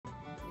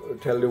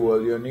tell the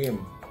world your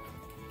name?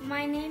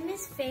 My name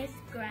is Faith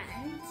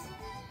Grant.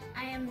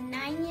 I am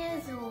 9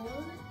 years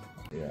old.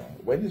 Yeah.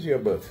 When is your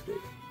birthday?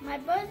 My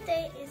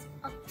birthday is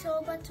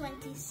October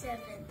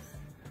 27th.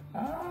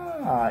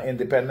 Ah,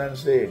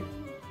 Independence Day.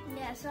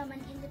 Yeah, so I'm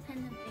an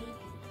independent baby.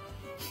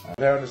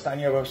 I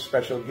understand you have a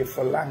special gift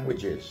for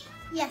languages.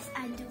 Yes,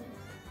 I do.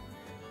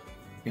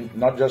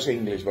 Not just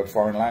English, but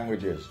foreign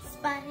languages.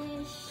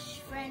 Spanish,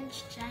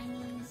 French,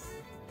 Chinese,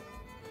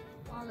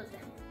 all of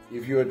them.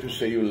 If you were to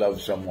say you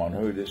love someone,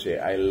 how would you say,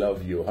 I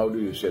love you? How do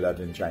you say that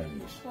in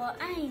Chinese? 我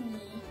爱你.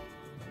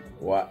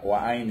 Wa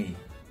aini.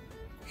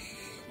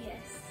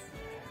 Yes.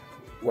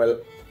 Well,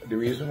 the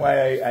reason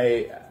why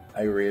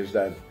I raised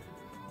that,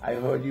 I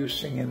heard you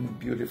singing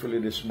beautifully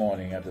this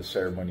morning at a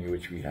ceremony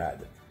which we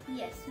had.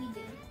 Yes, we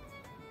did.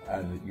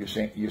 And you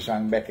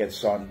sang Beckett's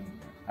song,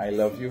 I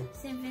Love You?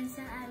 Saint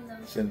Vincent, I love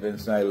you. Saint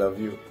Vincent, I Love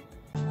You.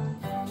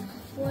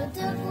 我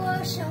的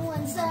国生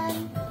完散，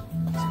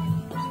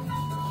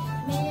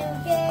没有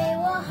给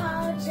我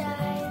豪宅，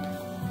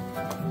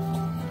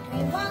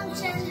没望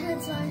尘和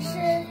钻石，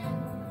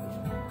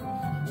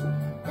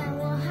但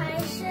我还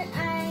是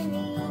爱你。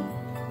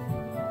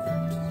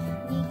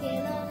你给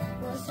了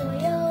我所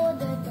有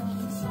的东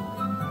西，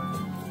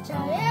超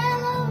越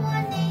了我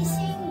内心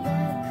的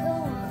渴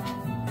望。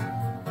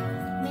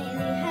美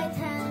丽海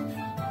滩，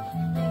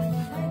美丽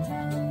海滩，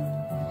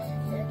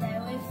热带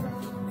微风。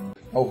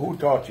 Oh, who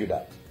taught you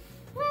that?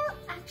 Well,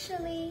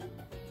 actually,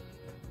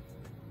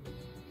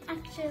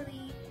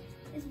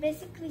 it's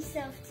basically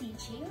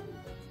self-teaching.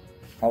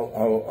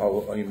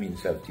 How you mean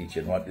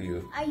self-teaching? What do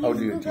you, I how use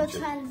do you Google teach it?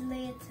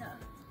 Translator.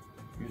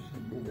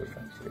 Using Google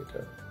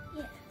Translator.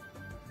 Yeah.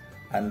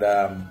 And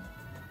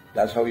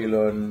that's how you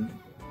learn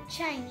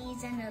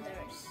Chinese and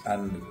others.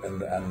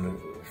 and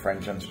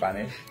French and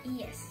Spanish?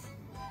 Yes.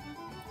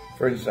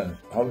 For instance,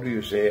 how do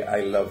you say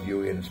I love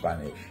you in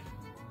Spanish?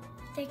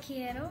 Te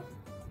quiero.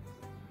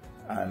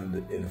 And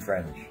in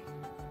French?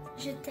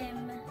 Je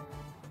t'aime.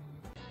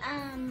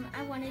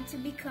 I wanted to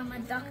become a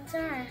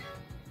doctor.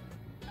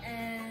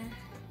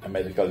 A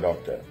medical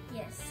doctor.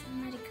 Yes,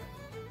 medical.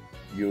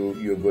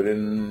 You're good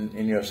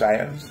in your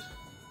science?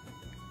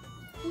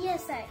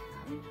 Yes, I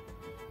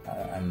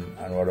am.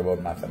 And what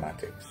about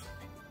mathematics?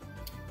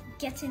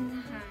 Get in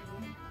the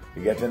hang.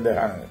 You get in the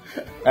hang.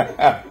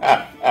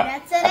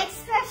 That's an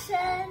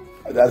expression.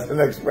 That's an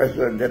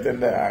expression, get in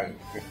the hang.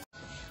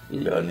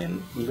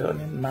 Learning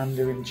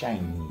Mandarin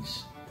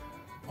Chinese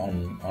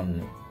on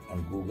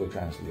Google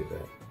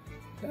Translator,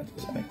 that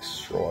is an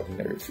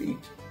extraordinary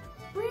feat.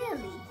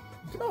 Really?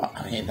 No,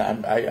 I mean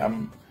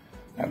I'm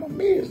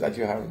amazed that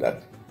you have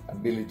that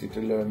ability to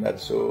learn that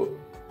so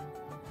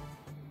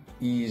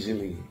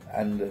easily.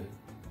 And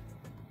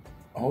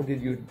how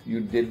did you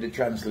did the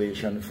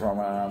translation from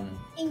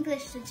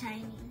English to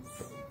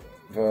Chinese.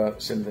 for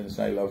Saint Vincent,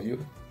 I Love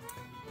You?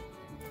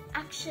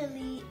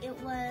 Actually, it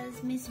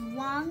was Miss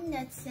Wang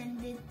that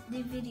sent the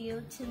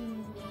video to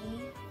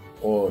me.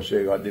 Oh, so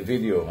you got the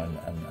video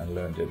and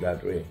learned it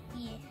that way.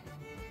 Yeah.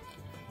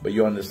 But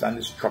you understand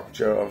the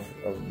structure of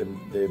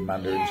the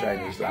Mandarin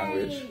Chinese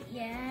language?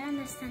 Yeah, I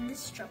understand the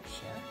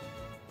structure.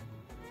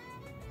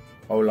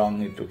 How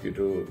long it took you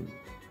to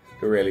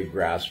really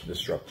grasp the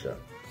structure?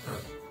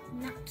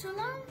 Not too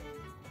long.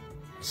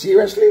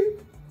 Seriously?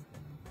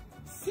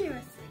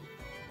 Seriously.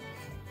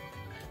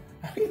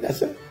 I mean,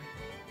 that's a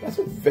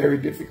very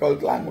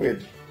difficult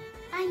language.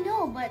 I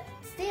know, but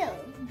still,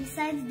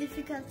 besides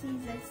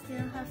difficulties, I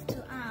still have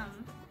to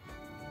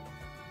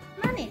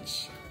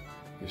manage.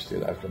 You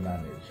still have to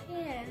manage.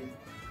 Yeah.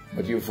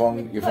 But you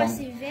found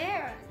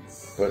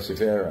Perseverance.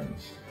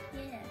 perseverance.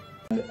 Yeah.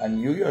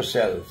 And you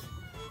yourself,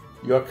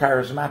 you're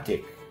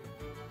charismatic.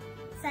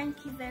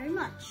 Thank you very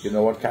much. You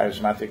know what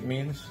charismatic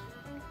means?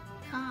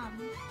 Calm,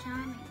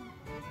 charming.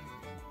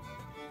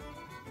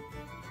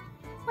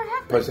 What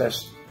happened?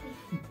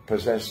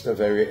 Possessed a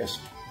very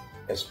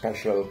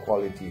special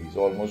qualities,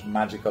 almost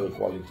magical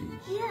qualities.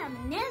 Yeah,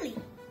 Nelly.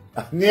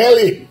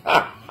 Nearly.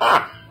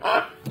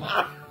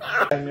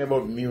 Tell me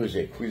about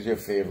music. Who's your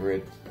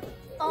favorite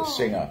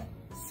singer?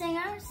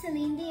 Singer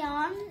Celine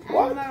Dion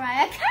What? and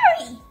Mariah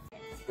Carey.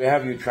 Where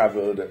have you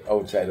traveled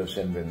outside of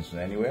St. Vincent?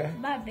 Anywhere?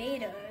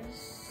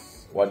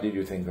 Barbados. What did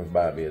you think of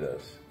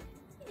Barbados?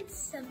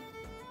 It's a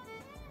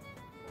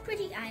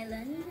pretty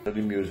island. The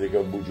music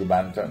of Buju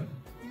Banton?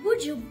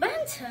 Buju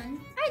Banton?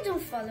 I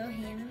don't follow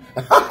him.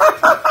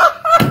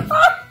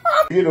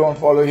 You don't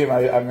follow him.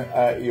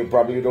 You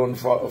probably don't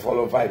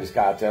follow Vibes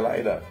Cartel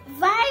either.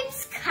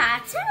 Vibes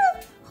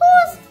Cartel?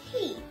 Who's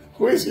he?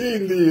 Who is he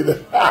indeed?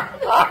 Vibes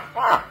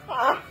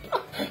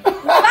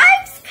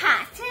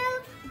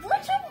Cartel?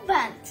 Buju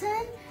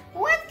Banton?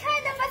 What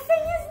kind of a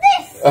thing is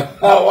this?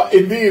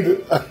 Indeed.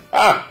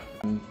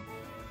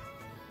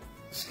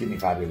 Skinny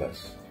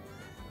Fabulous.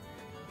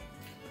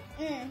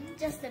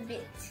 Just a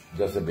bit.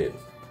 Just a bit.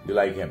 You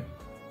like him?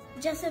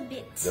 Just a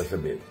bit. Just a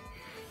bit.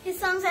 His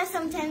songs are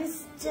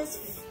sometimes just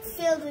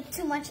filled with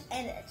too much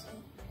energy.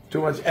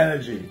 Too much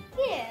energy.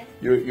 Yeah.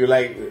 You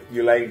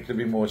like to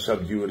be more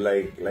subdued,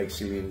 like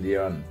Celine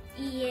Dion.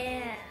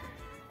 Yeah.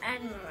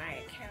 And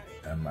Mariah Carey.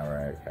 And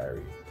Mariah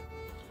Carey.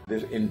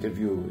 This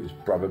interview is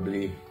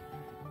probably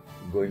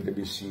going to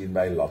be seen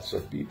by lots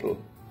of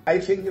people. I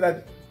think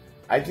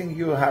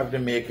you have the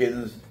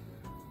makings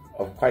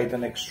of quite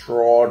an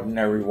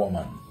extraordinary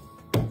woman.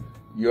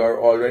 You are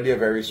already a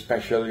very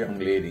special young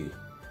lady,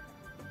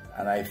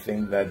 and I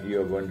think that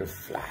you're going to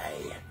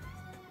fly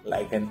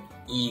like an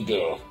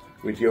eagle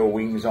with your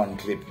wings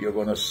unclipped. You're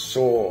going to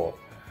soar.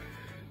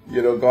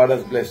 You know, God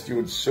has blessed you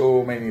with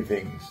so many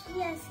things.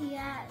 Yes, He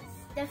has.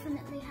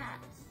 Definitely has.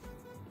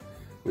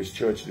 Which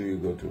church do you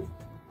go to?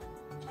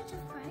 Church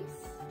of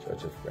Christ.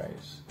 Church of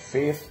Christ.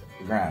 Faith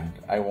Grant,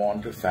 I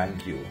want to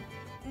thank you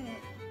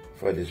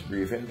for this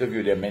brief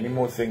interview. There are many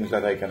more things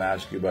that I can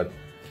ask you, but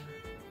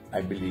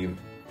I believe,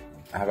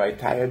 have I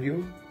tired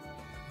you?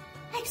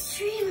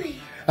 Extremely.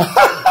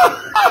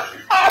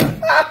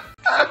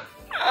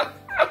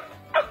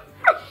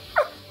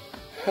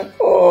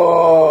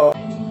 Oh.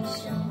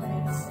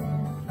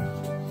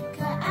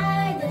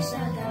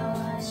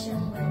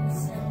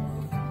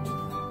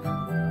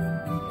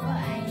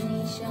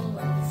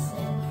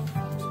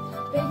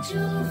祝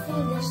福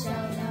的小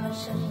岛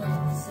生文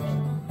森，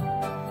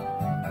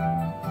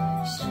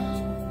生